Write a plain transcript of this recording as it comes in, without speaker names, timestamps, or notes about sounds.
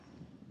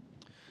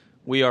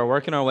We are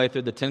working our way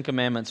through the 10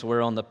 Commandments.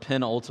 We're on the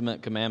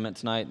penultimate commandment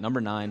tonight,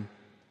 number 9.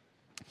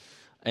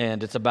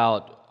 And it's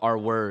about our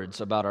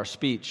words, about our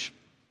speech.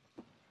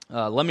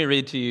 Let me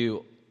read to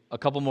you a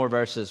couple more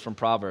verses from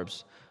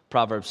Proverbs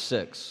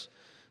 6.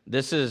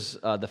 This is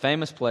the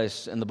famous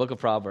place in the book of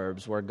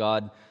Proverbs where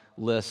God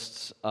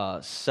lists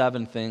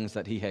 7 things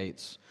that he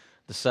hates,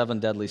 the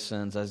 7 deadly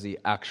sins as he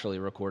actually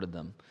recorded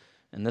them.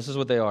 And this is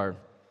what they are.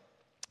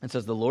 It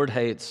says, "The Lord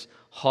hates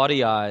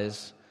haughty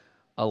eyes,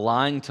 a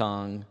lying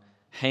tongue,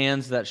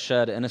 hands that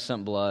shed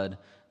innocent blood,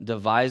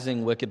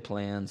 devising wicked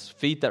plans,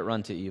 feet that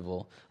run to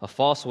evil, a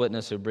false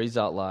witness who breathes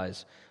out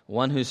lies,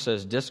 one who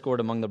sows discord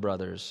among the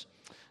brothers."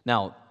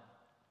 Now,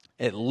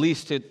 at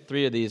least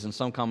 3 of these, and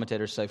some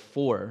commentators say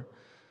 4.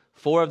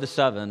 4 of the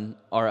 7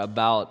 are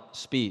about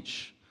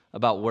speech,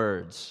 about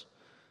words.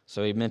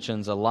 So he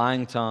mentions a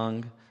lying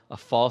tongue, a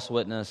false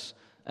witness,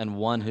 and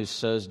one who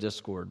sows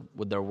discord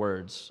with their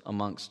words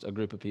amongst a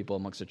group of people,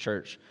 amongst a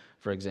church,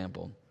 for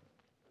example.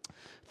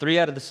 3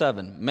 out of the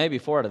 7, maybe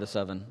 4 out of the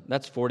 7.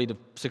 That's 40 to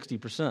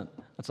 60%.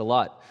 That's a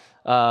lot.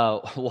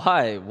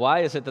 Why?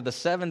 Why is it that the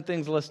 7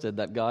 things listed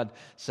that God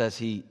says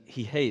he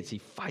hates, he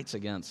fights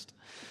against,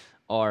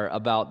 are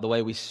about the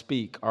way we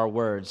speak, our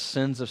words,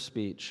 sins of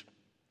speech?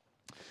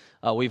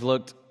 We've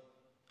looked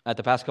at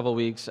the past couple of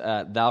weeks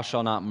at "thou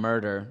shalt not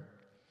murder,"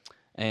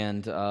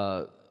 and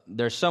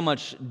there's so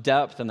much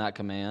depth in that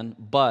command,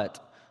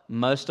 but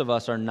most of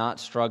us are not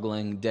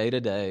struggling day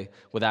to day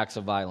with acts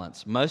of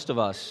violence. Most of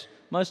us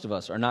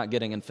are not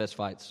getting in fist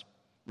fights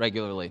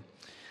regularly.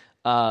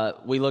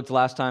 We looked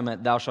last time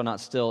at "thou shalt not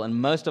steal," and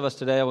most of us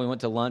today, we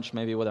went to lunch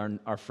maybe with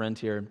our friend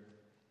here,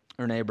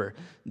 our neighbor,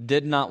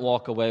 did not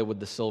walk away with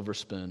the silver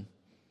spoon,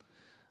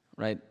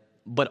 right?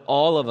 But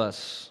all of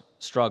us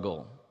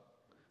struggle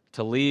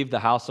to leave the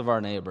house of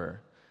our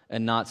neighbor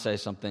and not say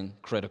something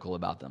critical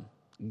about them,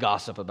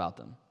 gossip about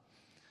them.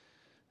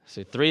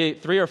 See,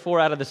 3 or 4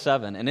 out of the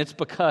 7, and it's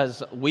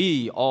because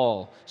we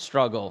all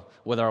struggle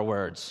with our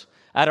words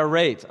at a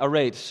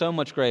rate so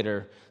much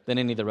greater than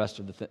any of the rest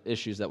of the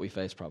issues that we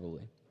face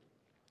probably.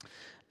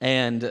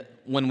 And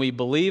when we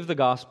believe the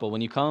gospel,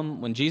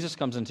 when Jesus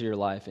comes into your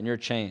life and you're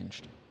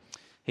changed,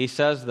 he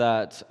says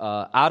that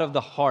out of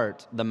the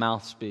heart the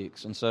mouth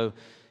speaks. And so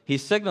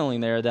he's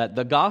signaling there that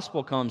the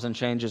gospel comes and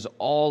changes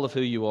all of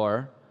who you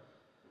are,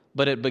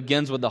 but it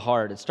begins with the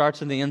heart. It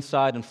starts in the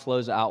inside and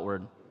flows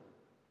outward.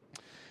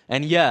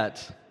 And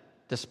yet,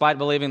 despite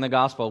believing the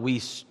gospel, we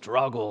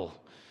struggle.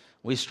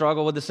 We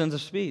struggle with the sins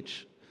of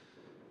speech.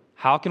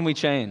 How can we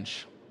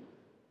change?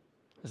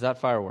 Is that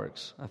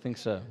fireworks? I think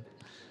so.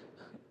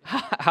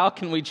 How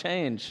can we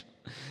change?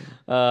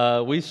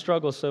 We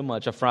struggle so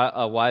much.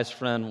 A wise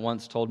friend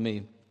once told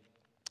me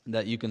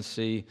that you can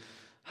see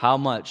how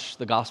much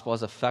the gospel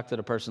has affected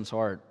a person's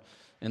heart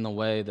in the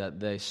way that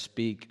they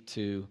speak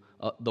to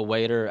the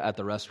waiter at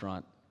the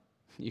restaurant.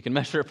 You can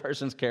measure a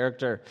person's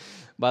character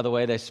by the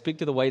way they speak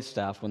to the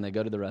waitstaff when they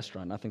go to the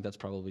restaurant. I think that's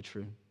probably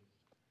true.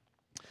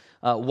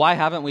 Why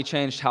haven't we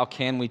changed? How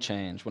can we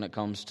change when it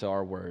comes to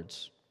our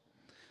words?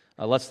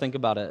 Let's think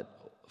about it.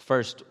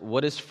 First,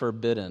 what is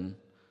forbidden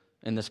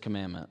in this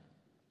commandment?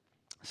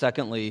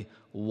 Secondly,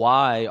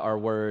 why are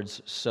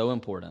words so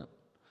important?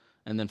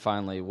 And then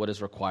finally, what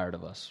is required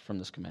of us from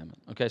this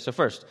commandment? Okay, so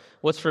first,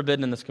 what's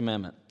forbidden in this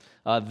commandment?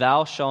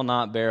 Thou shalt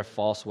not bear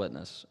false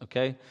witness.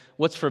 Okay,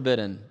 what's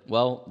forbidden?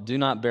 Well, do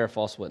not bear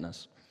false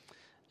witness.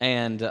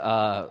 And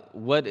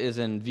what is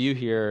in view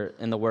here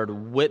in the word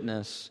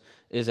witness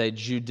is a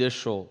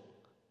judicial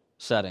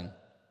setting.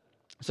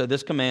 So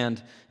this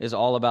command is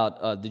all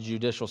about the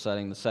judicial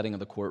setting, the setting of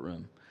the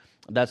courtroom.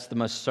 That's the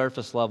most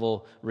surface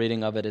level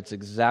reading of it. It's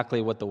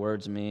exactly what the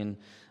words mean.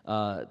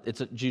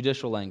 It's a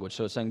judicial language.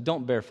 So it's saying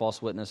don't bear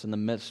false witness in the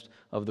midst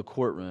of the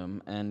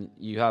courtroom. And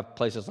you have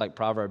places like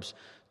Proverbs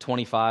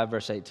 25,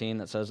 verse 18,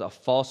 that says a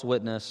false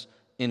witness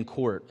in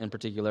court in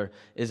particular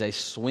is a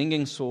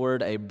swinging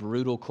sword, a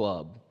brutal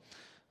club.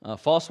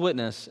 False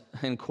witness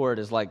in court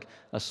is like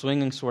a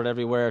swinging sword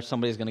everywhere.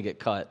 Somebody's going to get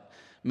cut,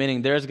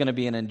 meaning there's going to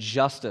be an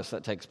injustice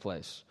that takes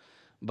place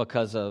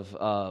because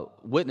of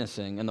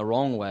witnessing in the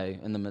wrong way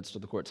in the midst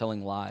of the court,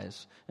 telling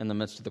lies in the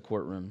midst of the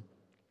courtroom.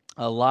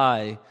 A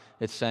lie,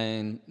 it's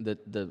saying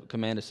that the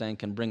command is saying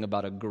can bring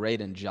about a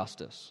great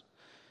injustice.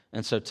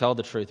 And so tell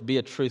the truth. Be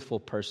a truthful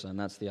person.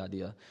 That's the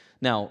idea.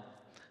 Now,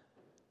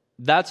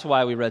 that's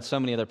why we read so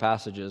many other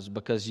passages,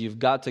 because you've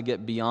got to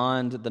get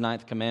beyond the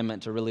 9th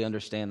commandment to really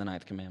understand the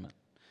 9th commandment.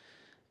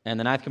 And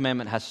the 9th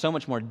commandment has so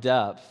much more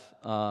depth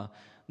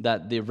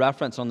that the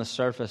reference on the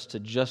surface to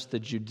just the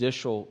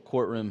judicial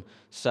courtroom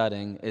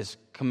setting is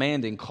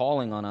commanding,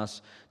 calling on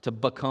us to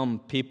become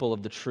people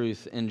of the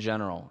truth in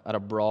general at a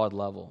broad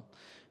level.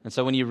 And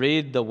so when you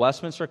read the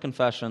Westminster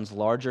Confession's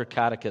larger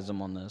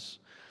catechism on this,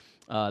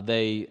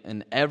 they,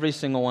 in every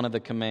single one of the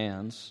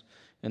commands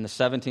in the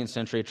 17th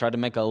century, tried to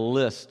make a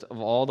list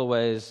of all the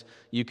ways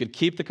you could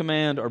keep the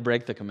command or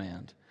break the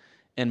command.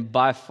 And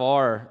by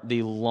far,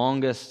 the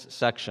longest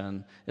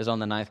section is on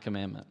the 9th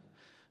commandment.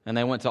 And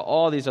they went to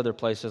all these other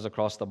places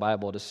across the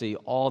Bible to see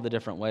all the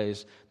different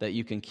ways that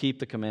you can keep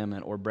the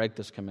commandment or break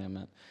this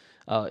commandment.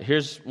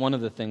 Here's one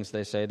of the things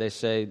they say. They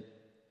say,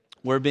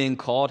 we're being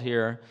called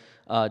here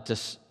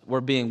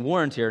we're being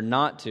warned here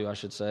not to, I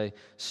should say,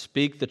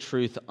 speak the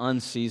truth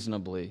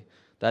unseasonably.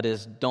 That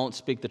is, don't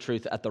speak the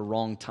truth at the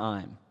wrong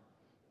time,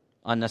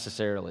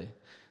 unnecessarily.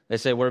 They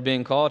say we're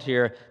being called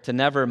here to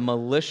never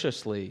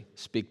maliciously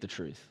speak the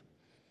truth.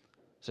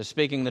 So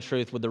speaking the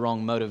truth with the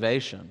wrong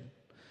motivation.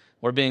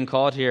 We're being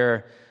called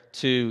here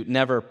to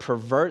never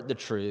pervert the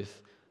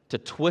truth, to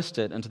twist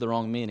it into the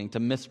wrong meaning, to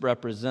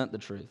misrepresent the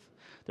truth.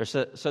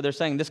 So they're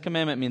saying this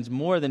commandment means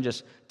more than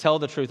just tell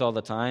the truth all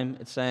the time.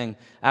 It's saying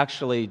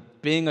actually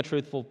being a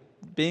truthful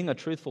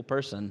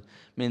person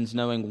means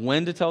knowing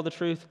when to tell the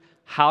truth,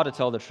 how to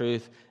tell the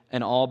truth,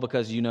 and all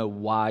because you know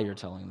why you're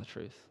telling the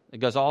truth. It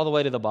goes all the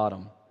way to the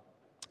bottom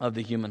of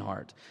the human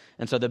heart.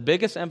 And so the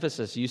biggest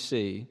emphasis you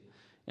see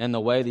in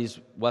the way these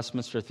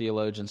Westminster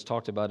theologians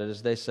talked about it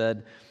is they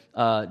said,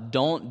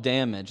 don't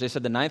damage. They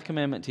said the ninth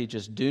commandment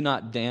teaches, do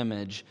not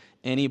damage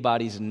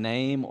anybody's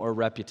name or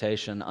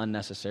reputation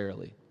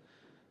unnecessarily.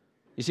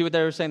 You see what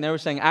they were saying? They were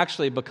saying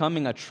actually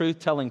becoming a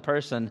truth-telling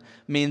person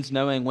means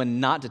knowing when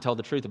not to tell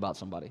the truth about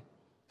somebody.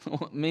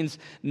 It means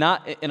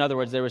not, in other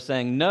words, they were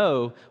saying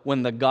know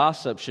when the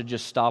gossip should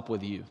just stop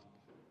with you.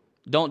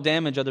 Don't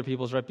damage other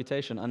people's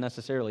reputation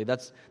unnecessarily.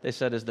 That's, they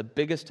said, is the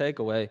biggest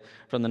takeaway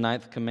from the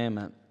ninth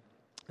commandment.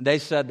 They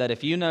said that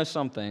if you know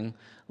something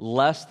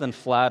less than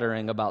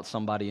flattering about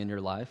somebody in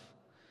your life,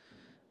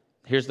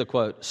 here's the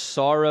quote,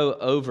 sorrow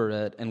over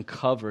it and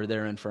cover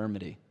their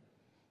infirmity.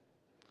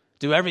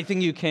 Do everything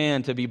you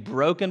can to be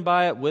broken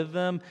by it with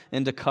them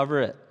and to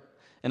cover it.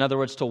 In other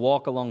words, to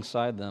walk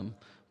alongside them,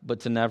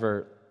 but to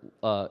never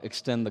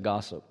extend the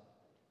gossip.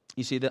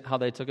 You see how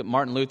they took it?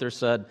 Martin Luther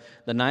said,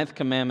 the ninth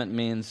commandment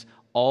means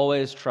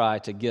always try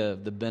to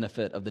give the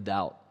benefit of the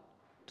doubt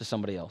to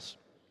somebody else.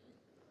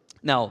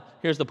 Now,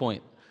 here's the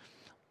point.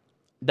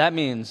 That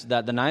means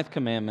that the ninth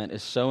commandment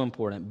is so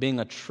important, being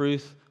a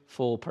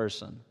truthful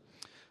person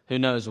who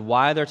knows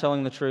why they're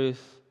telling the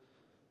truth,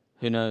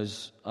 who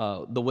knows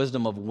the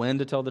wisdom of when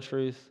to tell the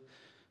truth,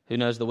 who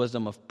knows the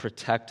wisdom of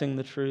protecting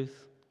the truth.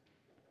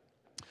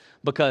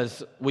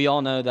 Because we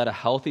all know that a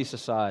healthy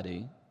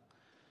society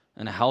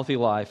and a healthy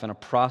life and a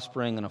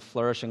prospering and a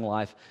flourishing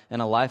life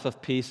and a life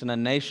of peace and a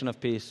nation of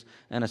peace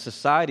and a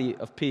society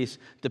of peace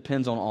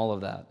depends on all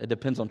of that. It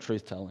depends on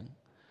truth-telling.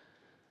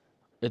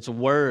 It's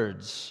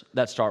words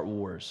that start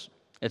wars.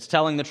 It's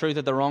telling the truth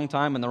at the wrong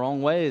time in the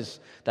wrong ways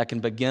that can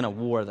begin a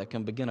war, that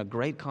can begin a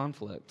great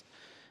conflict.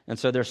 And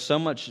so there's so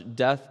much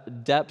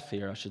depth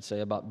here, I should say,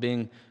 about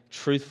being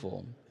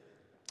truthful.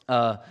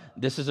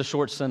 This is a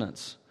short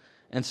sentence.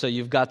 And so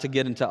you've got to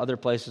get into other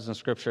places in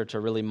Scripture to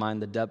really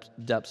mind the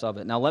depths of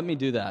it. Now let me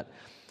do that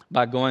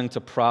by going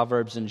to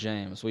Proverbs and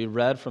James. We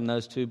read from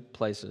those two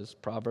places,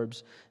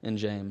 Proverbs and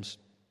James.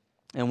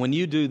 And when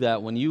you do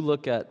that, when you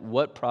look at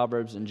what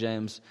Proverbs and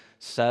James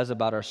says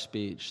about our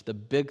speech, the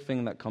big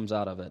thing that comes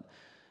out of it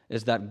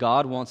is that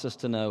God wants us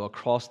to know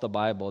across the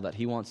Bible that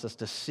He wants us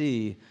to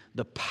see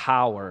the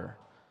power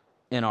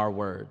in our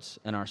words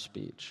and our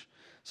speech.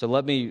 So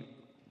let me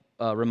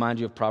remind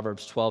you of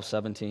Proverbs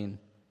 12:17.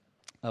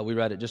 We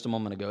read it just a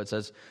moment ago. It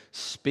says,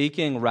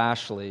 speaking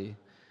rashly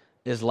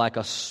is like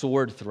a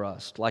sword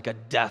thrust, like a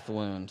death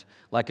wound,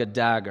 like a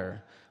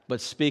dagger.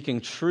 But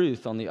speaking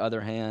truth, on the other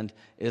hand,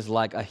 is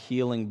like a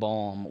healing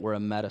balm or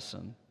a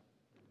medicine.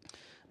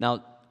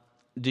 Now,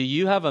 do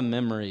you have a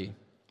memory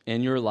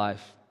in your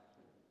life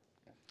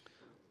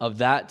of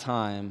that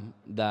time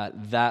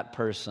that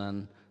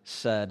person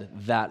said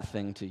that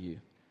thing to you?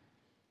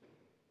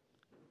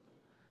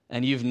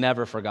 And you've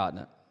never forgotten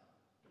it.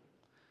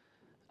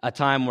 A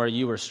time where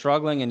you were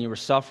struggling and you were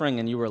suffering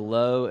and you were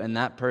low, and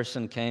that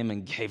person came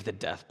and gave the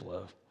death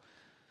blow.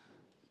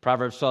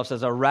 Proverbs 12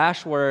 says, a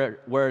rash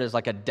word is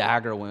like a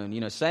dagger wound. You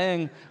know,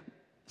 saying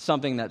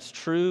something that's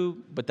true,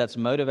 but that's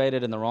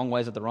motivated in the wrong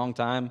ways at the wrong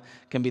time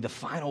can be the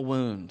final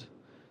wound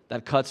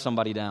that cuts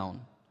somebody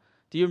down.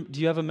 Do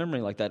you have a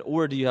memory like that?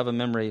 Or do you have a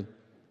memory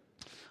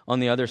on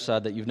the other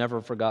side that you've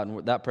never forgotten,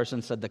 where that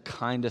person said the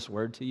kindest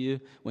word to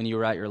you when you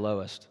were at your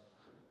lowest?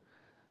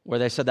 Where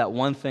they said that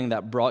one thing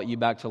that brought you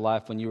back to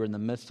life when you were in the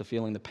midst of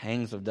feeling the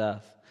pangs of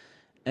death.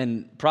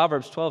 And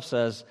Proverbs 12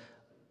 says,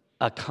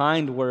 a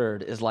kind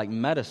word is like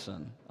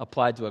medicine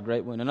applied to a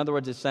great wound. In other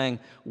words, it's saying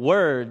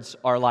words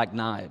are like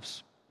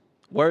knives.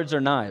 Words are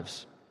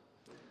knives.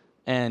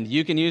 And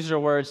you can use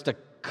your words to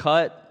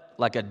cut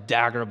like a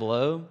dagger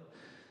blow.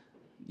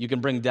 You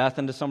can bring death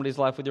into somebody's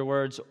life with your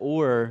words,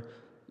 or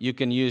you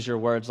can use your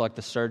words like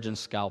the surgeon's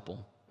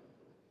scalpel,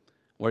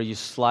 where you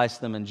slice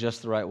them in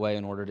just the right way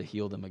in order to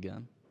heal them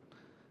again.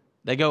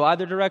 They go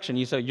either direction.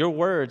 You say your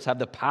words have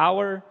the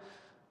power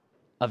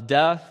of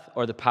death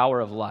or the power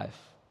of life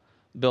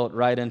built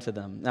right into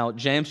them. Now,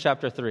 James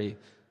chapter 3,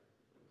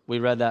 we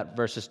read that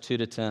verses 2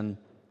 to 10.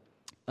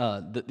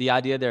 The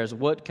idea there is,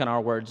 what can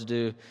our words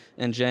do?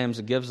 And James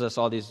gives us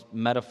all these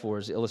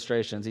metaphors,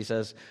 illustrations. He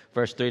says,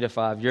 verse 3 to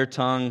 5, your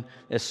tongue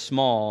is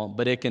small,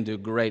 but it can do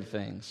great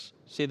things.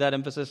 See that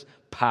emphasis?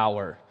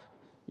 Power.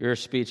 Your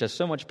speech has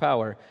so much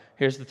power.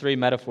 Here's the three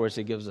metaphors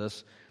he gives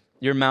us.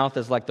 Your mouth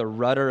is like the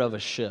rudder of a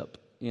ship.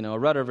 You know, a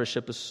rudder of a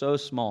ship is so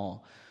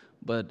small,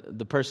 but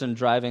the person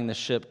driving the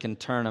ship can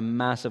turn a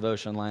massive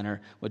ocean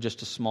liner with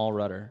just a small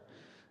rudder.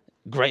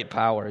 Great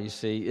power, you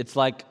see. It's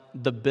like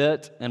the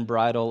bit and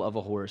bridle of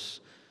a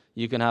horse.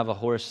 You can have a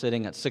horse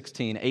sitting at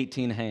 16,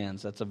 18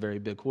 hands. That's a very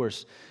big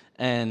horse.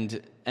 And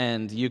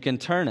you can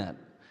turn it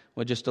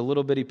with just a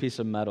little bitty piece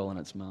of metal in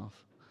its mouth.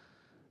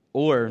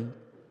 Or,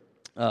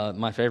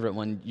 my favorite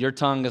one, your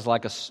tongue is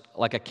like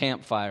a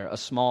campfire, a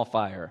small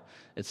fire,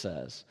 it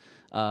says.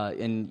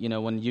 And, you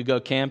know, when we go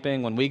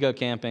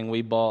camping,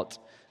 we bought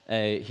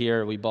a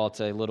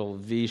little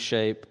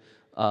V-shape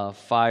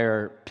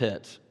fire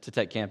pit to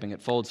take camping.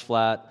 It folds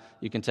flat.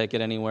 You can take it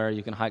anywhere.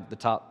 You can hike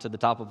to the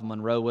top of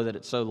Monroe with it.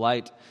 It's so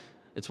light.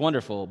 It's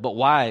wonderful. But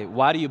why?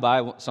 Why do you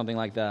buy something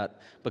like that?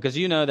 Because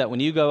you know that when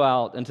you go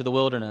out into the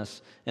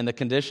wilderness and the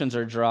conditions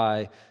are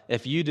dry,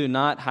 if you do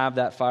not have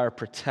that fire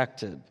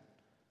protected,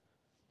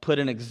 put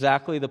in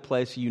exactly the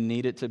place you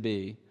need it to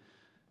be,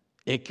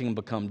 it can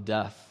become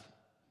death.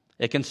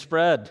 It can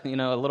spread. You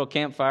know, a little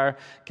campfire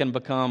can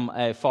become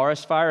a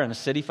forest fire and a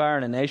city fire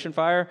and a nation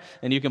fire,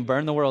 and you can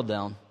burn the world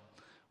down,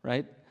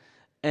 right?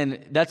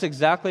 And that's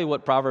exactly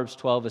what Proverbs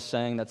 12 is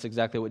saying. That's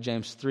exactly what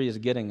James 3 is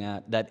getting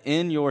at, that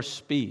in your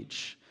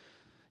speech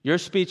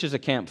is a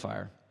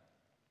campfire.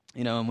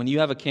 You know, and when you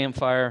have a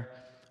campfire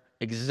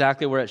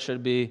exactly where it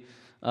should be,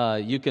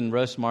 you can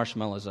roast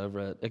marshmallows over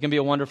it. It can be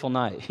a wonderful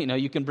night. You know,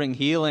 you can bring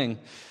healing,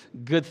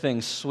 good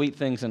things, sweet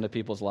things into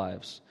people's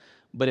lives.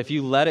 But if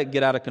you let it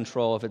get out of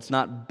control, if it's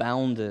not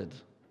bounded,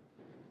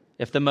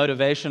 if the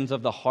motivations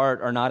of the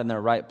heart are not in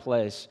their right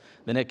place,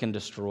 then it can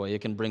destroy.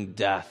 It can bring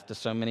death to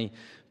so many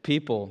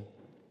people.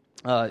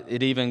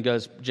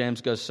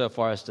 James goes so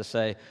far as to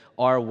say,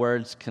 our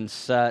words can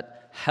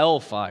set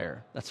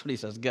hellfire. That's what he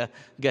says,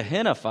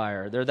 Gehenna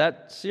fire. They're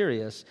that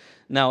serious.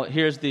 Now,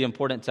 here's the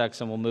important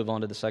text, and we'll move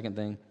on to the second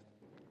thing.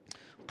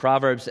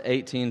 Proverbs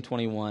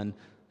 18:21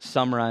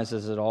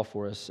 summarizes it all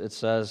for us. It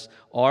says,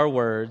 our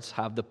words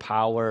have the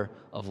power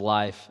of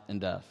life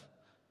and death.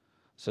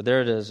 So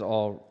there it is,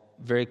 all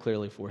very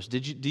clearly for us. Do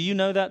you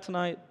know that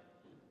tonight?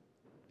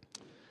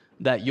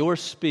 That your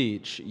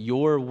speech,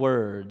 your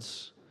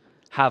words,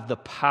 have the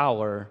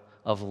power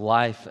of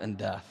life and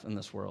death in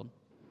this world.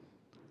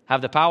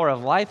 Have the power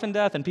of life and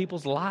death in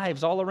people's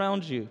lives all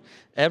around you.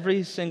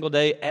 Every single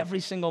day, every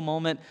single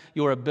moment,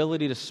 your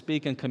ability to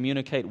speak and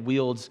communicate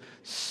wields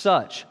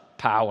such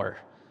power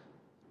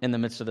in the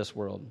midst of this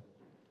world.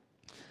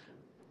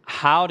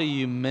 How do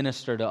you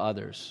minister to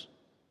others?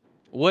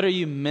 What are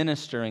you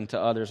ministering to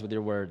others with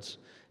your words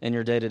in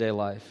your day-to-day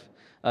life?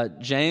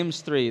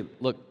 James 3,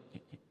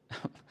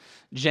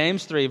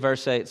 James 3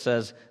 verse 8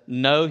 says,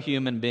 no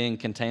human being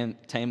can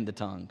tame the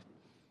tongue.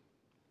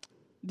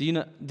 Do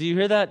you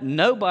hear that?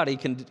 Nobody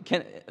can.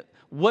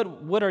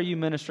 What are you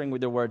ministering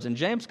with your words? And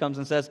James comes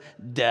and says,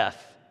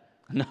 death.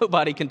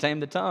 Nobody can tame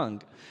the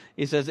tongue.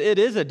 He says it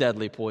is a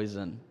deadly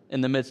poison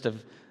in the midst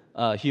of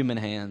human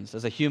hands,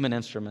 as a human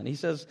instrument. He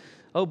says,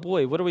 oh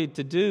boy, what are we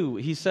to do?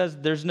 He says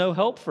there's no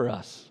help for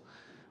us.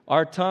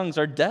 Our tongues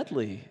are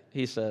deadly,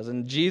 he says.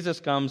 And Jesus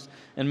comes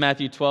in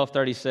Matthew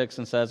 12:36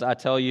 and says, I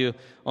tell you,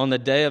 on the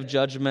day of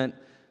judgment,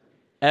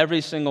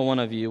 every single one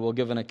of you will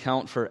give an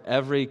account for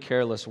every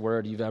careless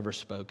word you've ever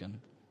spoken.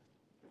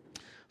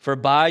 For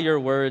by your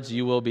words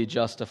you will be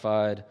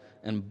justified,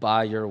 and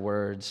by your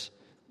words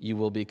you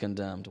will be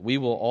condemned. We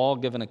will all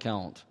give an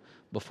account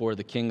before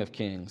the King of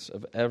Kings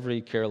of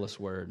every careless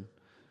word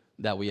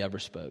that we ever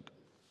spoke.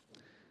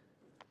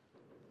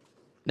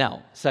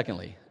 Now,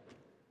 secondly,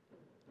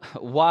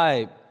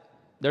 why?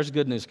 There's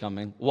good news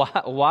coming.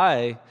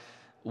 Why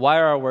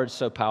are our words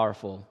so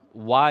powerful?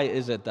 Why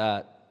is it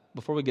that,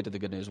 before we get to the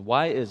good news,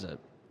 why is it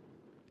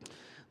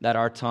that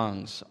our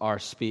tongues, our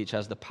speech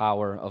has the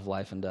power of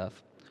life and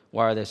death?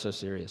 Why are they so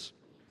serious?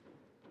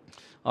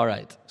 All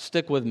right,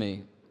 stick with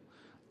me.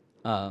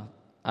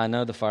 I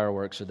know the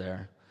fireworks are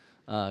there.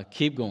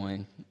 Keep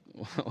going.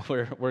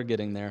 We're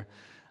getting there.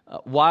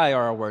 Why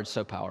are our words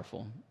so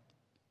powerful?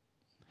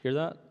 Hear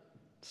that?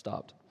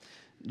 Stopped.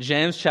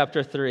 James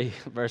chapter 3,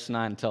 verse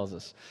 9 tells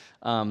us.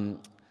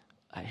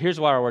 Here's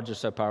why our words are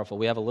so powerful.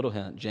 We have a little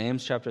hint.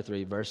 James chapter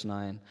 3, verse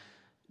 9.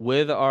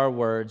 With our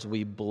words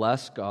we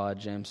bless God,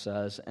 James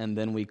says, and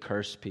then we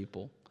curse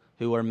people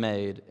who are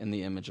made in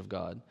the image of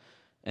God.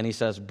 And he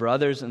says,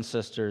 brothers and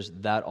sisters,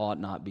 that ought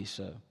not be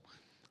so.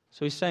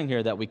 So he's saying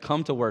here that we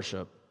come to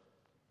worship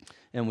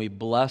and we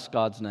bless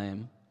God's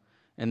name,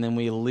 and then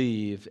we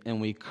leave and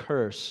we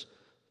curse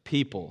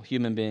people,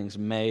 human beings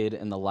made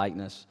in the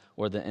likeness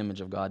or the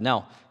image of God.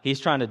 Now, he's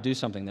trying to do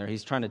something there.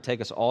 He's trying to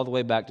take us all the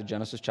way back to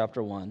Genesis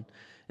chapter 1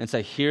 and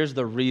say, here's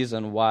the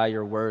reason why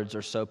your words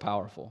are so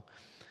powerful.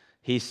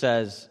 He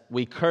says,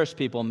 we curse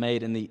people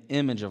made in the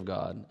image of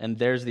God. And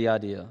there's the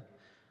idea.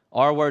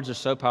 Our words are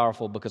so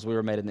powerful because we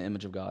were made in the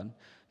image of God.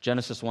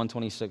 Genesis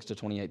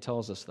 1:26-28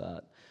 tells us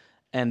that.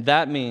 And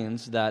that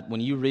means that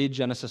when you read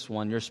Genesis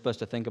 1, you're supposed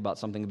to think about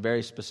something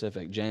very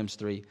specific, James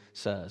 3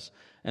 says.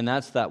 And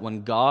that's that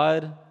when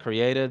God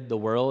created the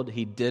world,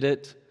 he did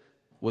it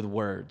with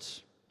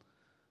words.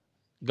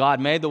 God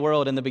made the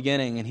world in the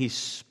beginning, and he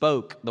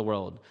spoke the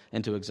world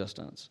into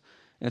existence.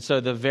 And so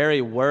the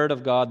very word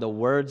of God, the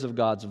words of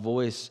God's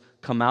voice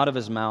come out of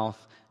his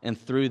mouth, and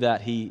through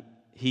that he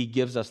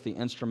gives us the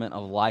instrument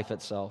of life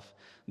itself.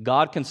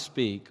 God can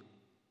speak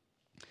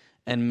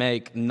and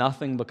make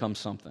nothing become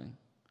something.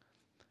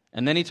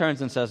 And then he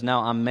turns and says,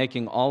 now I'm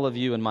making all of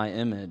you in my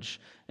image,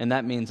 and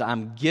that means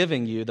I'm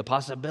giving you the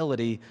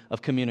possibility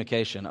of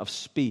communication, of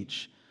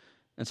speech.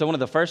 And so one of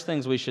the first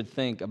things we should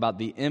think about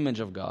the image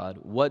of God,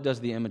 what does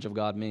the image of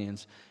God mean?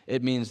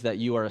 It means that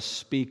you are a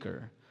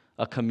speaker,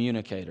 a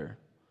communicator.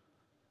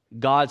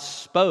 God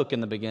spoke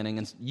in the beginning,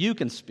 and you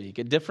can speak.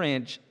 It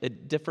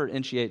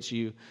differentiates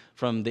you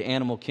from the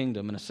animal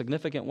kingdom in a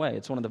significant way.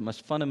 It's one of the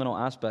most fundamental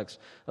aspects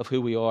of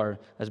who we are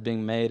as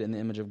being made in the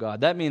image of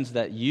God. That means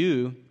that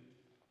you,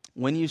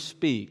 when you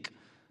speak,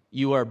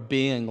 you are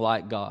being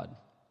like God.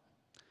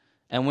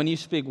 And when you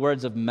speak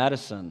words of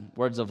medicine,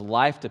 words of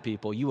life to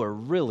people, you are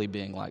really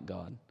being like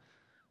God.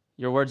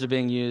 Your words are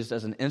being used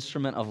as an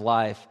instrument of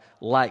life,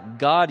 like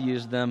God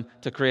used them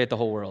to create the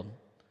whole world.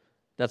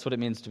 That's what it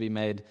means to be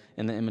made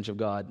in the image of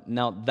God.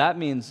 Now, that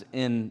means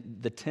in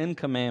the 10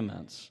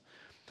 Commandments,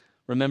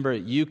 remember,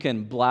 you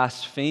can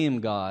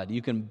blaspheme God.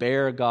 You can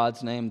bear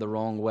God's name the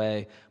wrong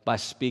way by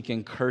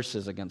speaking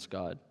curses against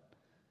God.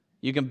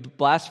 You can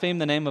blaspheme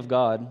the name of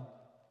God.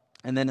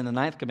 And then in the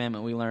 9th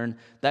commandment, we learn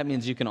that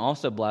means you can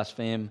also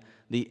blaspheme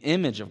the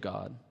image of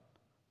God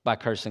by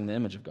cursing the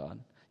image of God.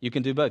 You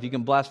can do both. You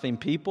can blaspheme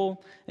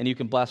people and you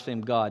can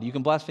blaspheme God. You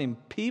can blaspheme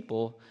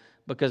people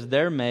because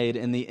they're made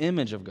in the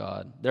image of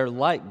God. They're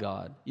like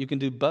God. You can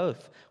do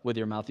both with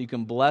your mouth. You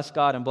can bless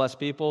God and bless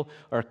people,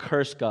 or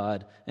curse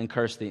God and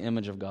curse the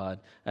image of God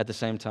at the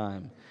same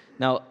time.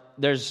 Now,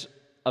 there's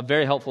a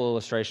very helpful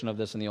illustration of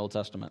this in the Old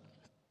Testament.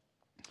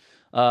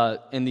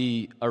 In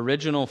the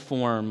original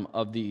form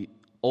of the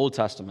Old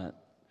Testament,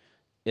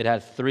 it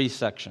had 3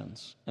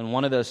 sections, and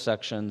one of those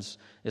sections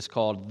is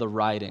called the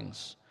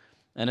writings.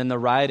 And in the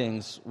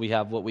writings, we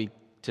have what we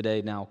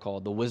today now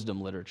call the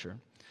wisdom literature.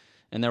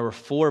 And there were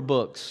 4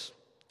 books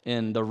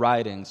in the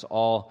writings,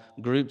 all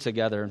grouped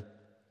together: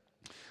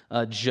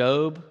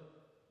 Job,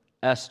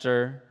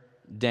 Esther,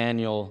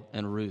 Daniel,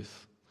 and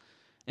Ruth.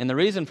 And the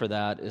reason for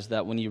that is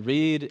that when you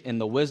read in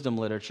the wisdom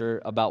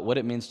literature about what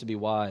it means to be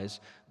wise,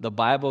 the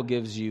Bible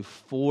gives you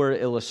 4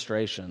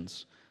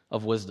 illustrations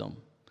of wisdom.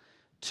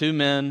 2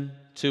 men,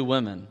 2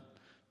 women.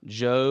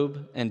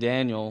 Job and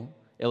Daniel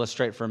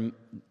illustrate for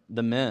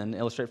the men,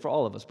 illustrate for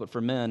all of us, but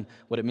for men,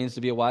 what it means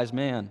to be a wise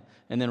man.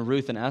 And then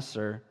Ruth and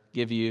Esther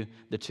give you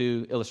the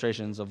 2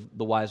 illustrations of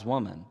the wise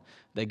woman.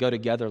 They go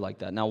together like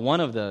that. Now, one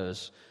of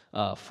those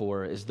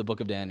 4 is the book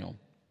of Daniel.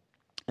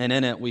 And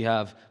in it, we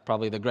have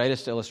probably the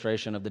greatest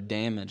illustration of the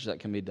damage that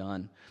can be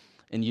done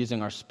in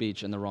using our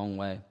speech in the wrong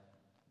way.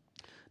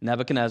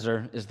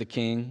 Nebuchadnezzar is the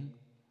king,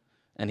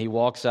 and he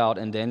walks out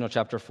in Daniel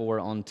chapter 4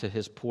 onto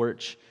his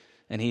porch,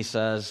 and he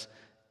says,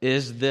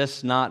 "Is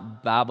this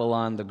not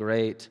Babylon the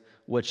Great,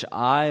 which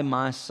I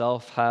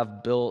myself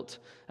have built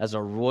as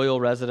a royal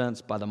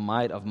residence by the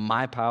might of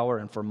my power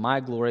and for my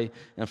glory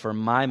and for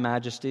my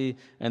majesty?"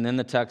 And then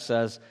the text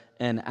says,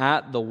 "And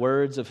at the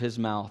words of his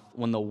mouth,"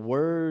 when the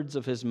words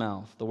of his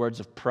mouth, the words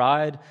of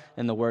pride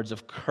and the words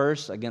of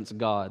curse against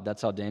God,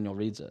 that's how Daniel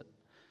reads it,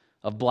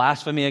 of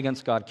blasphemy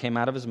against God came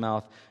out of his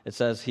mouth, it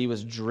says he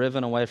was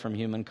driven away from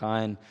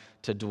humankind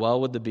to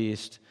dwell with the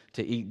beast,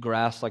 to eat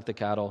grass like the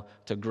cattle,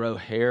 to grow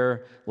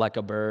hair like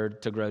a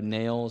bird, to grow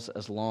nails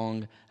as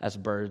long as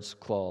birds'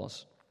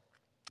 claws.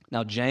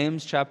 Now,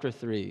 James chapter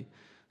 3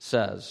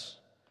 says,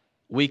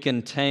 we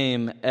can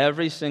tame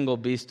every single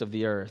beast of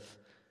the earth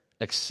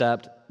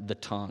except the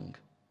tongue.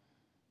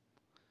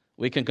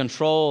 We can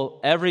control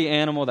every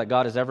animal that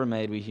God has ever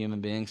made, we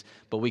human beings,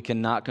 but we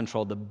cannot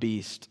control the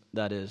beast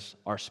that is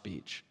our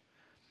speech.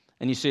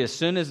 And you see, as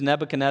soon as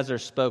Nebuchadnezzar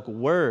spoke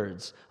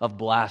words of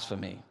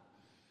blasphemy,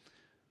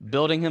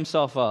 building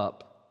himself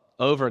up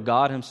over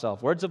God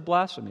himself, words of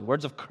blasphemy,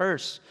 words of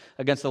curse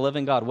against the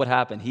living God, what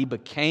happened? He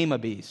became a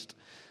beast.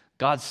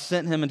 God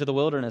sent him into the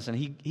wilderness, and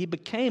he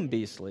became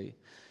beastly.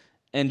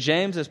 And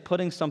James is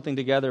putting something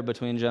together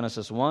between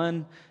Genesis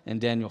 1 and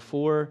Daniel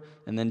 4,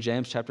 and then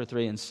James chapter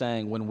 3, and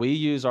saying, when we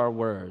use our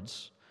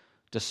words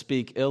to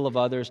speak ill of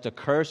others, to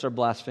curse or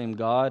blaspheme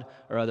God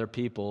or other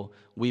people,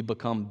 we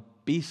become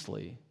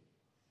beastly.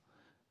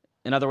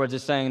 In other words,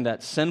 it's saying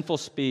that sinful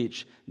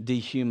speech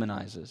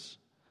dehumanizes.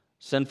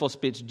 Sinful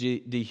speech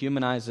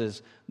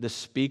dehumanizes the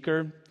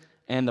speaker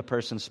and the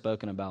person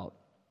spoken about.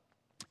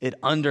 It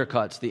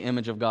undercuts the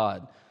image of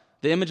God.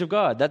 The image of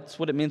God, that's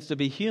what it means to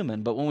be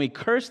human. But when we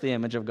curse the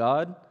image of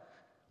God,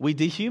 we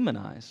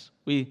dehumanize.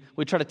 We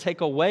try to take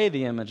away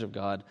the image of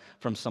God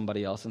from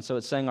somebody else. And so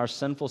it's saying our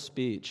sinful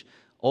speech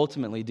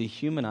ultimately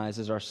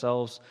dehumanizes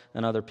ourselves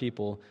and other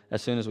people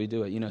as soon as we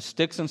do it. You know,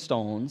 sticks and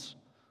stones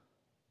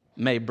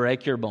may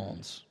break your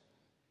bones,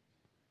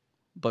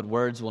 but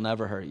words will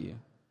never hurt you.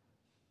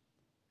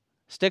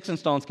 Sticks and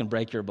stones can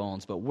break your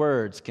bones, but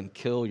words can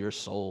kill your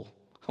soul.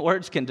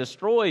 Words can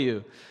destroy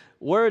you.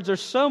 Words are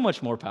so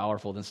much more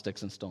powerful than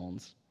sticks and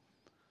stones.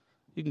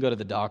 You can go to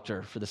the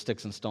doctor for the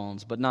sticks and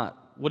stones, but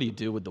not what do you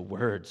do with the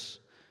words?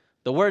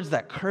 The words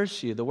that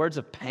curse you, the words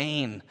of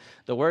pain,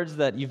 the words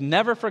that you've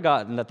never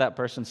forgotten that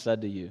person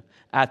said to you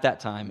at that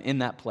time, in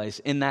that place,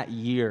 in that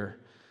year.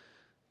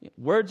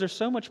 Words are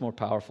so much more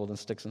powerful than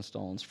sticks and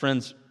stones.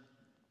 Friends,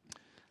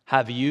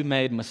 have you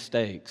made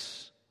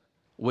mistakes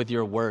with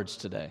your words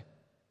today?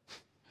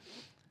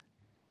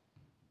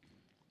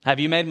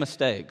 Have you made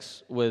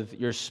mistakes with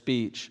your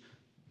speech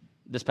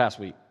this past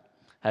week?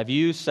 Have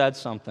you said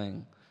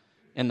something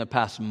in the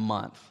past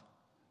month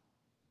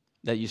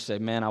that you say,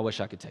 man, I wish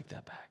I could take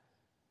that back?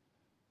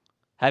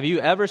 Have you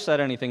ever said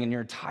anything in your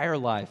entire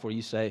life where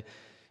you say,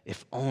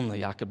 if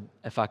only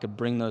if I could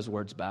bring those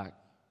words back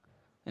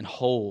and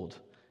hold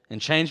and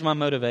change my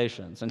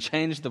motivations and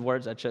change the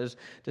words I chose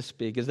to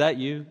speak? Is that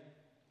you?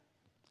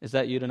 Is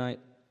that you tonight?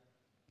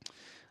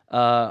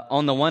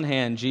 On the one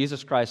hand,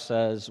 Jesus Christ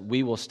says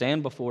we will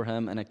stand before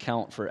him and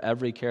account for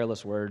every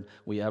careless word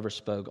we ever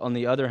spoke. On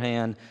the other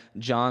hand,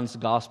 John's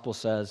gospel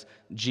says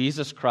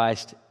Jesus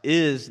Christ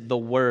is the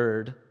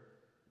Word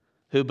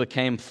who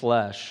became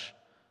flesh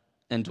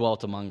and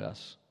dwelt among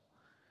us.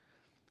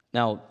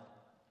 Now,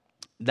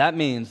 that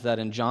means that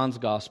in John's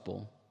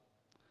gospel,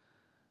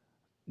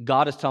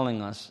 God is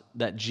telling us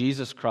that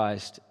Jesus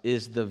Christ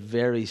is the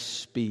very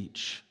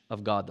speech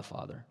of God the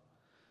Father.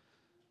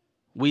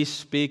 We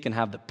speak and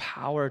have the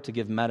power to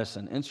give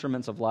medicine,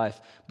 instruments of life.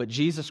 But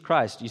Jesus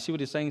Christ, you see what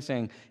he's saying? He's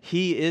saying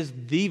he is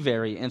the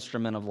very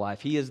instrument of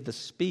life. He is the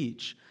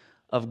speech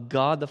of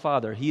God the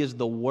Father. He is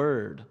the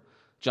Word,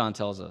 John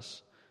tells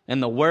us.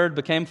 And the Word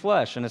became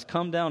flesh and has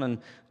come down and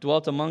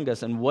dwelt among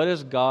us. And what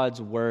does God's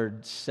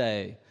Word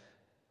say?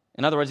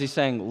 In other words, he's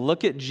saying,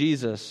 look at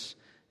Jesus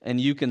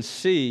and you can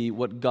see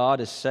what God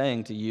is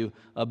saying to you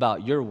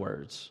about your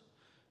words.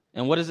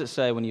 And what does it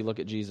say when you look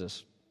at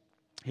Jesus?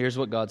 Here's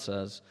what God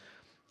says.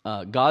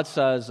 God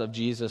says of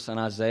Jesus in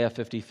Isaiah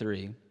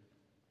 53,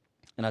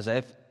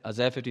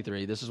 Isaiah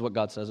 53, this is what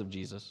God says of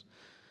Jesus,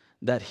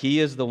 that he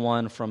is the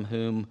one from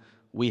whom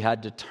we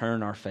had to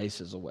turn our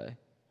faces away.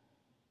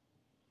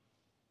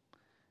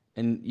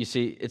 And you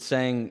see, it's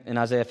saying in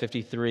Isaiah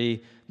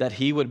 53 that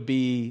he would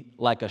be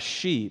like a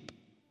sheep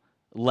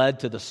led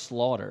to the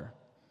slaughter.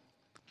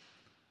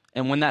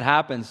 And when that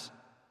happens,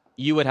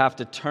 you would have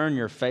to turn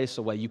your face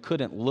away. You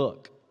couldn't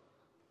look.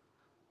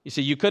 You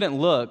see, you couldn't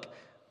look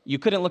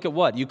at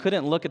what? You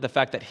couldn't look at the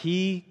fact that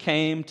he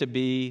came to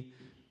be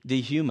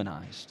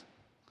dehumanized.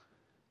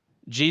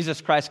 Jesus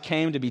Christ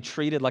came to be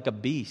treated like a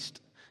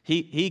beast.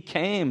 He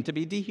came to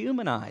be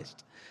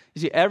dehumanized.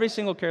 You see, every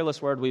single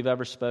careless word we've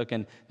ever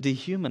spoken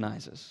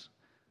dehumanizes.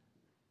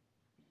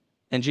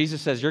 And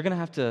Jesus says, you're going to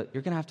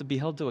have to be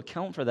held to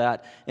account for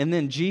that. And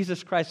then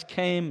Jesus Christ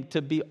came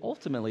to be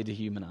ultimately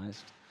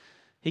dehumanized.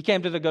 He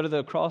came to go to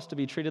the cross to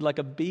be treated like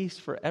a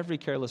beast for every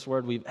careless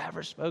word we've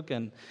ever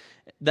spoken.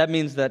 That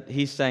means that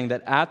he's saying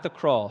that at the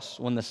cross,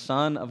 when the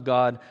Son of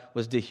God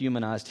was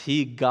dehumanized,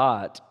 he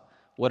got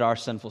what our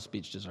sinful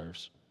speech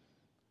deserves.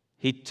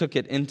 He took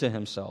it into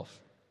himself.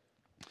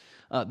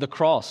 The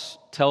cross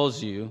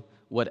tells you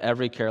what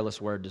every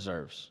careless word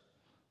deserves.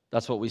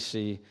 That's what we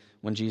see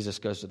when Jesus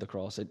goes to the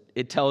cross.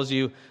 It tells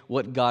you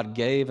what God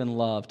gave in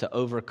love to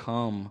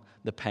overcome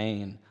the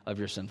pain of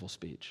your sinful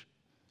speech.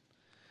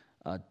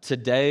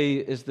 Today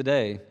is the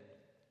day.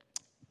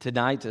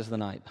 Tonight is the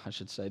night, I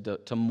should say,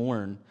 to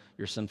mourn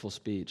your sinful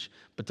speech,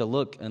 but to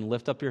look and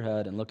lift up your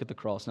head and look at the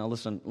cross. Now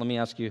listen, let me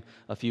ask you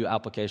a few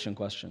application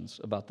questions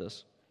about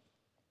this.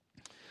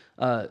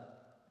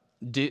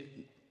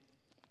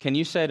 Can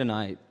you say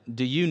tonight,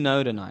 do you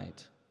know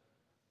tonight,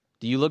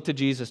 do you look to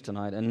Jesus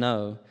tonight and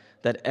know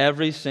that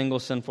every single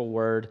sinful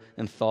word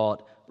and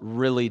thought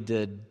really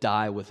did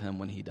die with him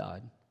when he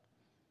died?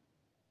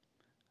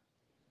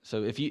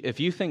 So if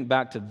you think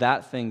back to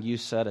that thing you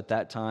said at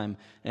that time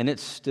and it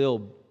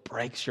still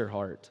breaks your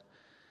heart,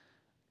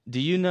 do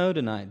you know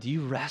tonight, do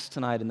you rest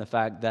tonight in the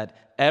fact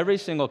that every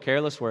single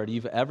careless word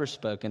you've ever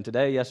spoken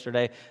today,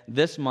 yesterday,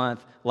 this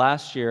month,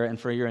 last year, and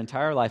for your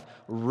entire life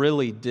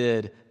really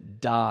did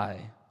die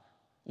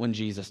when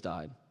Jesus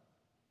died?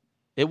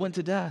 It went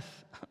to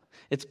death.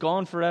 It's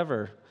gone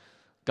forever.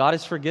 God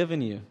has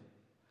forgiven you.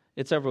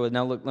 It's over with.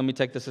 Now look, let me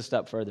take this a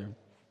step further.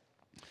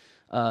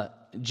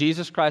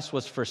 Jesus Christ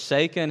was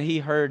forsaken. He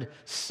heard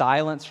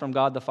silence from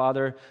God the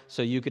Father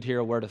so you could hear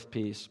a word of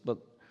peace. But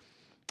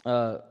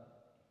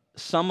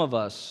some of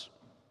us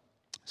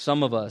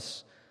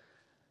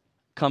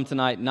come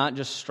tonight not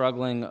just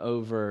struggling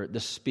over the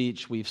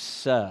speech we've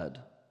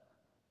said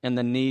and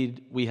the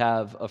need we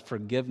have of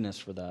forgiveness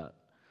for that.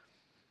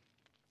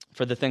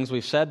 For the things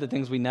we've said, the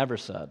things we never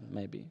said,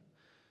 maybe.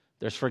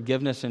 There's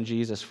forgiveness in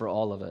Jesus for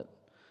all of it.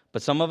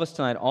 But some of us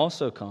tonight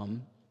also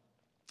come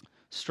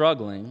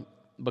struggling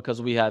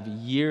because we have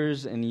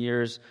years and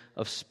years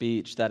of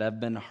speech that have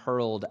been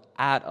hurled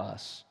at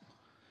us.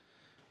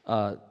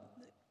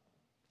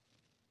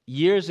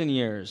 Years and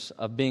years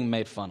of being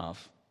made fun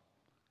of.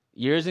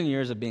 Years and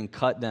years of being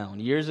cut down.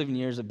 Years and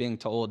years of being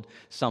told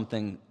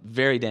something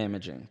very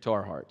damaging to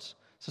our hearts.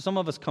 So some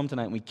of us come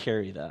tonight and we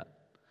carry that.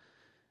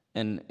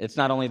 And it's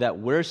not only that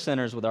we're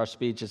sinners with our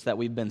speech, it's that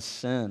we've been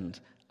sinned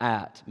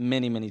at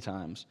many, many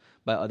times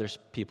by other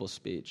people's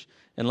speech.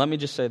 And let me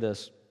just say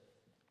this.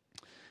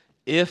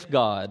 If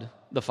God,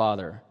 the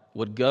Father,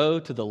 would go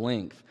to the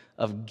length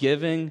of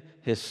giving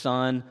his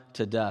Son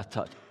to death,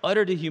 to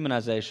utter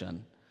dehumanization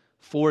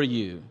for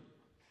you,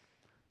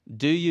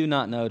 do you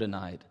not know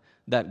tonight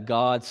that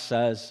God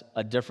says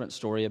a different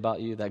story about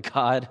you, that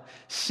God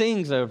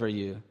sings over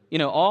you? You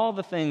know, all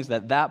the things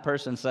that that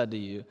person said to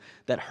you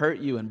that hurt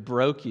you and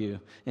broke you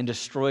and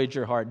destroyed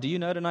your heart. Do you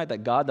know tonight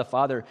that God the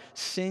Father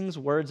sings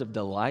words of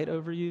delight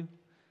over you?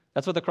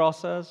 That's what the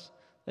cross says,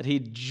 that he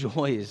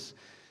joys.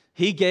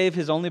 He gave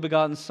his only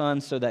begotten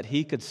Son so that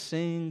he could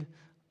sing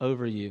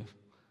over you.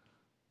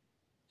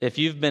 If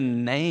you've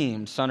been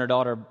named son or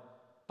daughter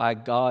by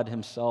God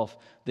himself,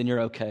 then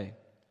you're okay.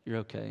 You're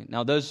okay.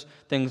 Now, those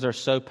things are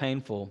so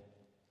painful,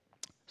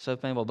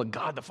 but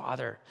God the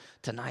Father,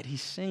 tonight, he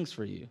sings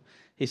for you.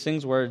 He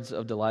sings words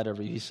of delight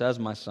over you. He says,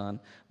 my son,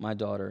 my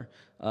daughter,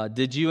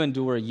 did you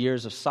endure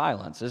years of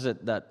silence? Is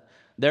it that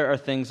there are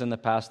things in the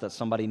past that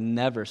somebody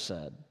never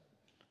said,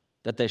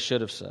 that they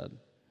should have said?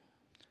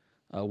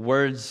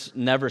 Words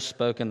never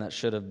spoken that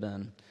should have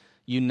been.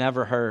 You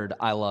never heard,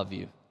 I love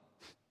you.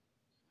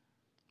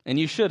 And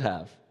you should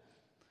have.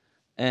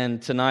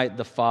 And tonight,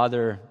 the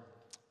Father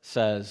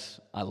says,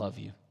 I love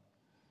you.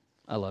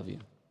 I love you.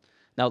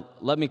 Now,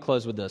 let me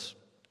close with this.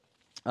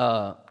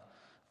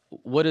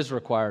 What is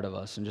required of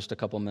us in just a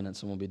couple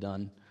minutes and we'll be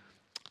done.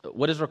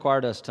 What is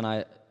required of us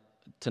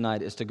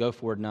tonight is to go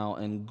forward now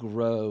and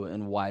grow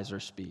in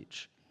wiser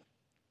speech.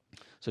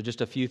 So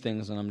just a few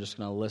things, and I'm just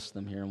going to list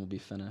them here and we'll be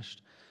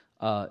finished.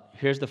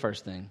 Here's the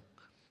first thing.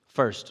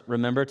 First,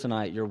 remember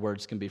tonight your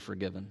words can be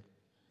forgiven.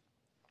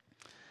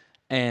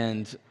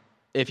 And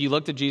if you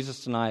look to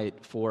Jesus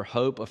tonight for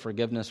hope of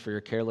forgiveness for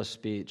your careless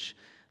speech,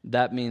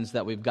 that means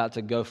that we've got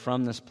to go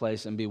from this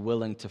place and be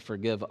willing to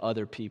forgive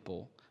other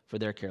people for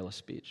their careless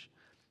speech.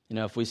 You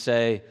know, if we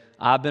say,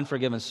 I've been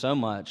forgiven so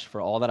much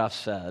for all that I've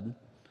said,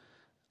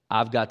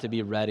 I've got to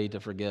be ready to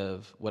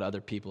forgive what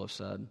other people have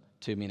said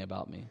to me and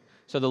about me.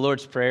 So the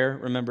Lord's Prayer,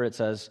 remember it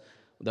says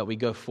that we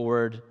go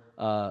forward,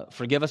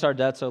 forgive us our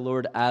debts, O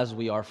Lord, as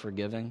we are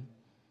forgiving.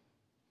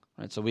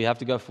 Right, so we have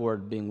to go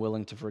forward being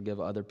willing to forgive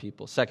other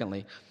people.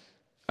 Secondly,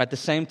 at the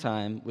same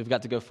time, we've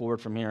got to go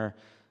forward from here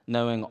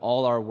knowing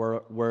all our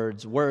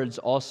words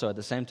also at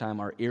the same time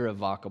are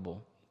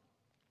irrevocable.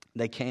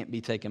 They can't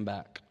be taken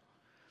back.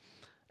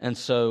 And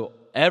so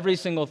every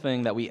single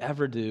thing that we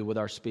ever do with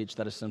our speech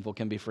that is sinful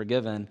can be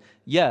forgiven,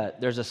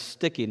 yet there's a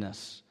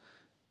stickiness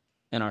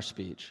in our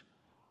speech.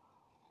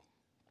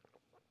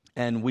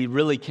 And we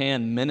really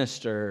can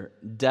minister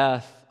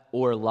death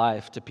or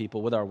life to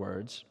people with our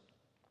words.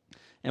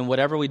 And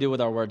whatever we do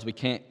with our words, we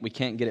can't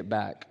get it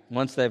back.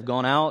 Once they've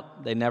gone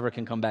out, they never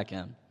can come back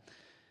in.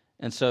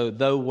 And so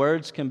though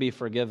words can be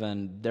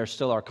forgiven, there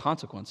still are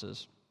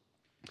consequences.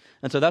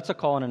 And so that's a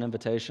call and an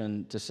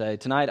invitation to say,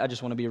 tonight I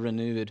just want to be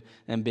renewed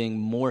and being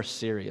more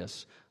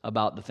serious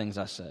about the things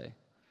I say.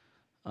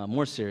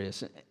 More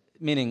serious,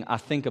 meaning I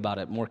think about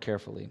it more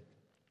carefully.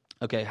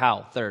 Okay,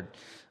 how? Third,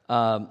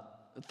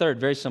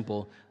 very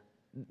simple.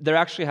 There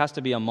actually has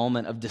to be a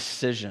moment of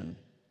decision,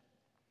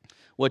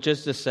 which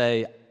is to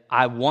say,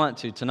 I want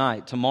to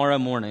tonight, tomorrow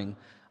morning,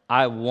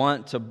 I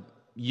want to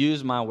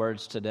use my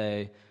words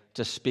today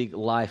to speak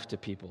life to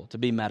people, to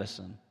be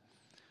medicine.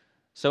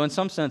 So in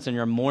some sense, in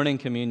your morning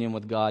communion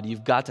with God,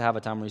 you've got to have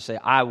a time where you say,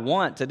 I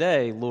want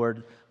today,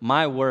 Lord,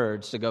 my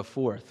words to go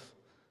forth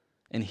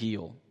and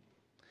heal.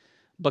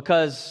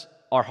 Because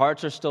our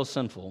hearts are still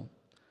sinful.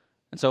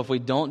 And so if we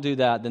don't do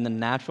that, then the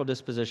natural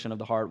disposition of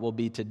the heart will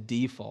be to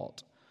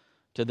default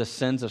to the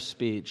sins of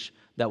speech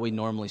that we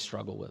normally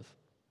struggle with.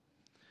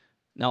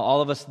 Now,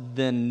 all of us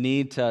then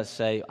need to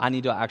say, I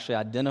need to actually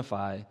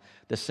identify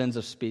the sins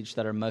of speech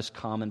that are most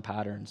common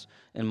patterns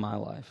in my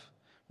life,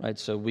 right?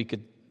 So we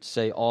could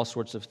say all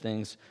sorts of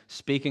things,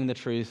 speaking the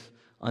truth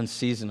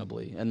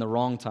unseasonably, in the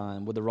wrong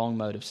time, with the wrong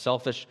motive,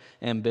 selfish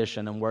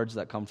ambition, and words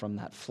that come from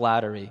that,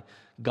 flattery,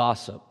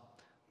 gossip,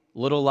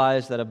 little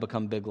lies that have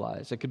become big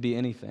lies. It could be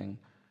anything.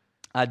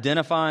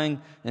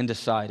 Identifying and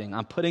deciding,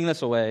 I'm putting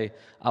this away.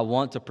 I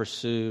want to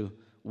pursue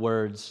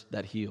words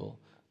that heal,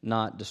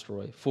 not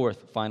destroy.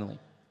 Fourth, finally,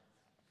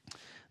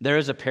 there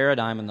is a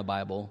paradigm in the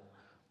Bible.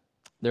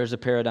 There's a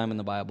paradigm in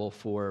the Bible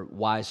for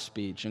wise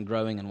speech and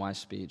growing in wise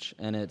speech.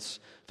 And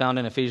it's found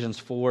in Ephesians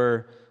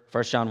 4,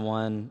 1 John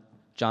 1,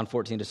 John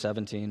 14 to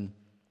 17.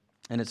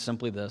 And it's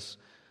simply this: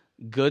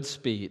 good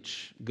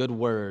speech, good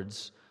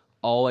words,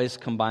 always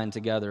combine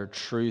together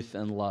truth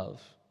and love.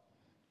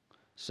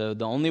 So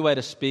the only way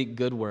to speak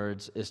good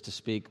words is to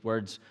speak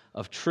words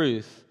of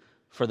truth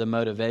for the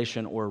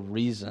motivation or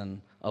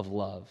reason of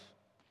love.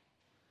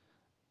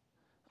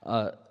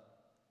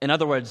 In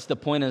other words, the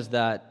point is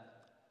that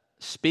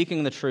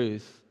speaking the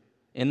truth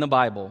in the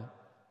Bible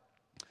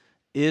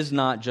is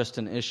not just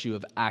an issue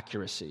of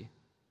accuracy,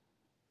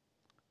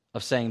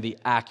 of saying the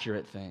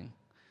accurate thing.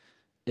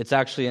 It's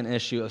actually an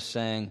issue of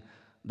saying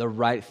the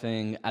right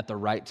thing at the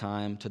right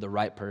time to the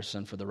right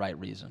person for the right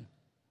reason.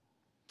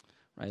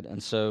 right?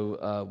 And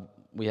so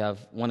we have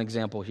one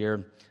example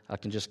here. I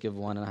can just give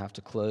one and I have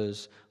to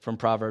close. From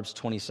Proverbs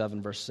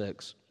 27, verse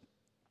 6.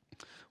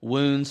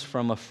 Wounds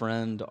from a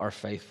friend are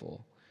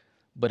faithful,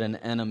 but an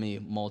enemy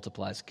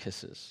multiplies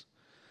kisses.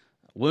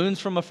 Wounds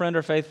from a friend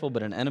are faithful,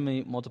 but an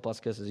enemy multiplies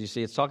kisses. You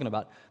see, it's talking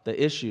about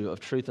the issue of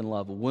truth and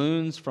love.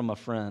 Wounds from a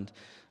friend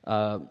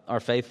are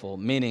faithful,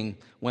 meaning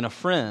when a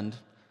friend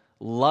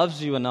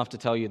loves you enough to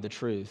tell you the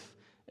truth,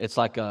 it's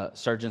like a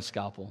surgeon's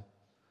scalpel.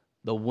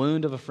 The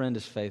wound of a friend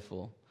is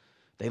faithful.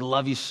 They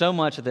love you so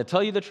much that they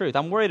tell you the truth.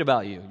 I'm worried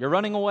about you. You're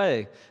running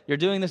away. You're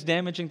doing this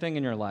damaging thing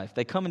in your life.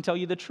 They come and tell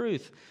you the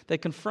truth. They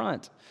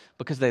confront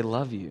because they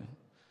love you.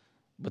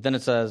 But then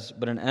it says,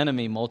 but an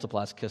enemy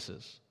multiplies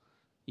kisses.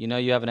 You know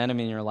you have an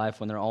enemy in your life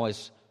when they're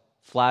always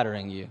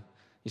flattering you.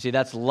 You see,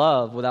 that's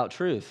love without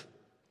truth.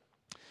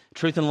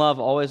 Truth and love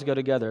always go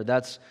together.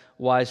 That's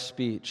wise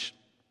speech.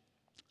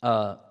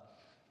 The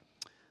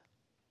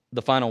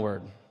final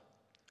word.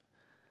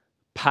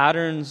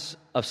 Patterns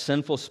of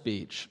sinful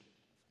speech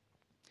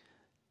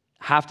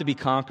have to be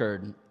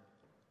conquered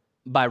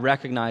by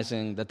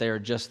recognizing that they are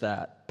just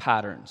that,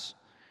 patterns.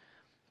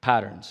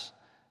 Patterns.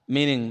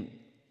 Meaning,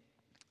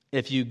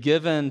 if you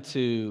give in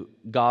to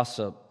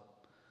gossip,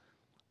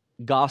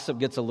 gossip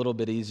gets a little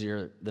bit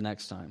easier the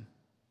next time.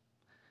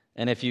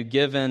 And if you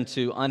give in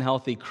to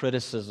unhealthy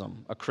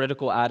criticism, a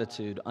critical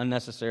attitude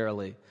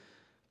unnecessarily,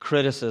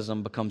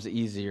 criticism becomes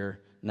easier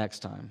next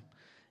time.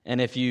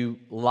 And if you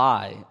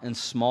lie in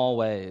small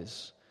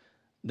ways,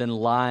 then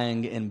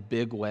lying in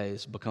big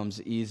ways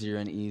becomes easier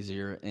and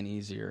easier and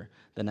easier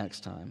the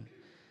next time.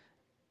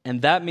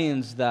 And that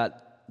means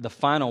that the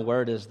final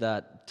word is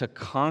that to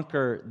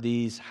conquer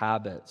these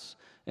habits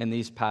and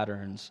these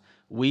patterns,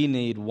 we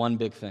need one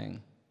big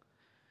thing.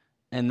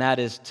 And that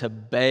is to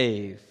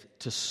bathe,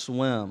 to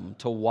swim,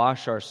 to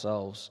wash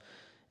ourselves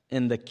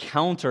in the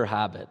counter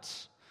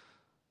habits.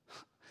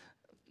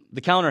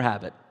 The counter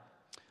habit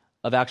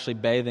of actually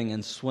bathing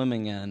and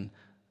swimming in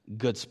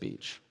good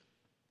speech.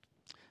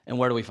 And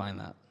where do we find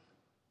that?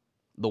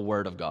 The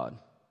Word of God.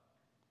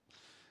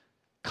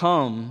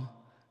 Come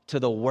to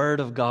the Word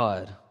of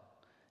God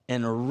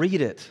and read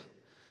it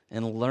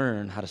and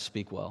learn how to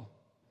speak well.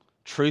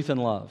 Truth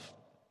and love.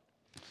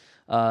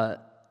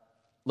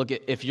 Look,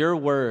 if your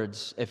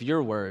words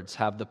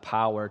have the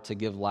power to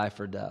give life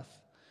or death,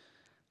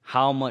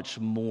 how much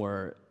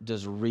more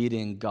does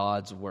reading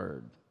God's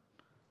Word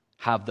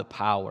have the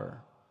power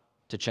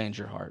to change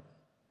your heart?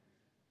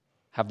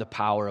 Have the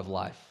power of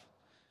life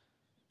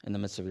in the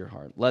midst of your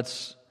heart.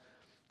 Let's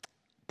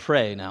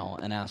pray now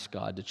and ask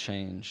God to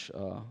change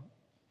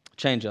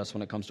us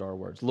when it comes to our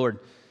words. Lord,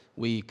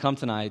 we come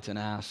tonight and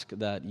ask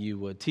that you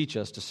would teach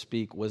us to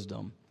speak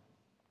wisdom,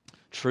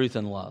 truth,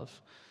 and love.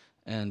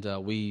 And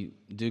we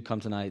do come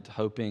tonight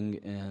hoping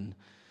in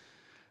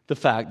the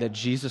fact that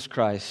Jesus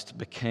Christ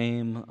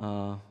became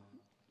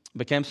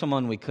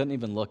someone we couldn't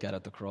even look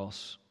at the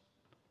cross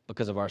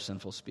because of our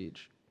sinful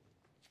speech.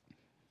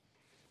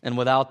 And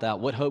without that,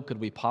 what hope could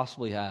we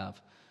possibly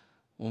have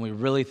when we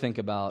really think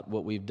about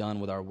what we've done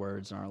with our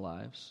words in our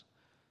lives?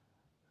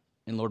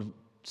 And Lord,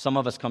 some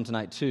of us come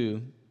tonight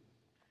too,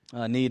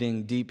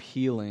 needing deep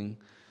healing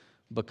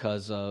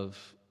because of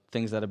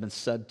things that have been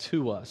said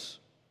to us.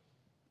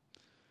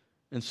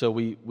 And so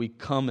we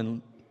come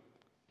and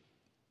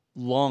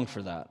long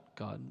for that,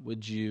 God.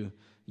 Would you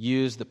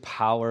use the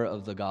power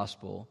of the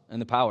gospel and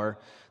the power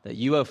that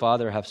you, O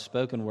Father, have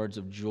spoken words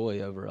of joy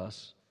over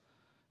us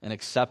and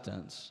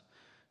acceptance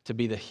to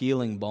be the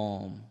healing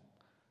balm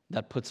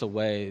that puts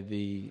away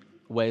the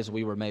ways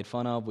we were made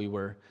fun of, we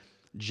were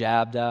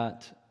jabbed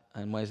at,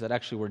 in ways that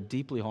actually were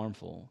deeply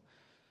harmful.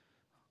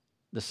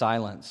 The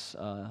silence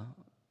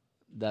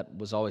that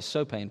was always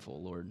so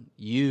painful, Lord.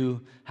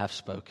 You have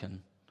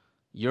spoken.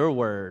 Your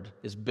word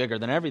is bigger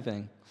than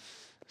everything.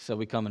 So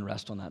we come and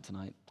rest on that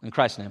tonight. In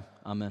Christ's name,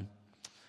 amen.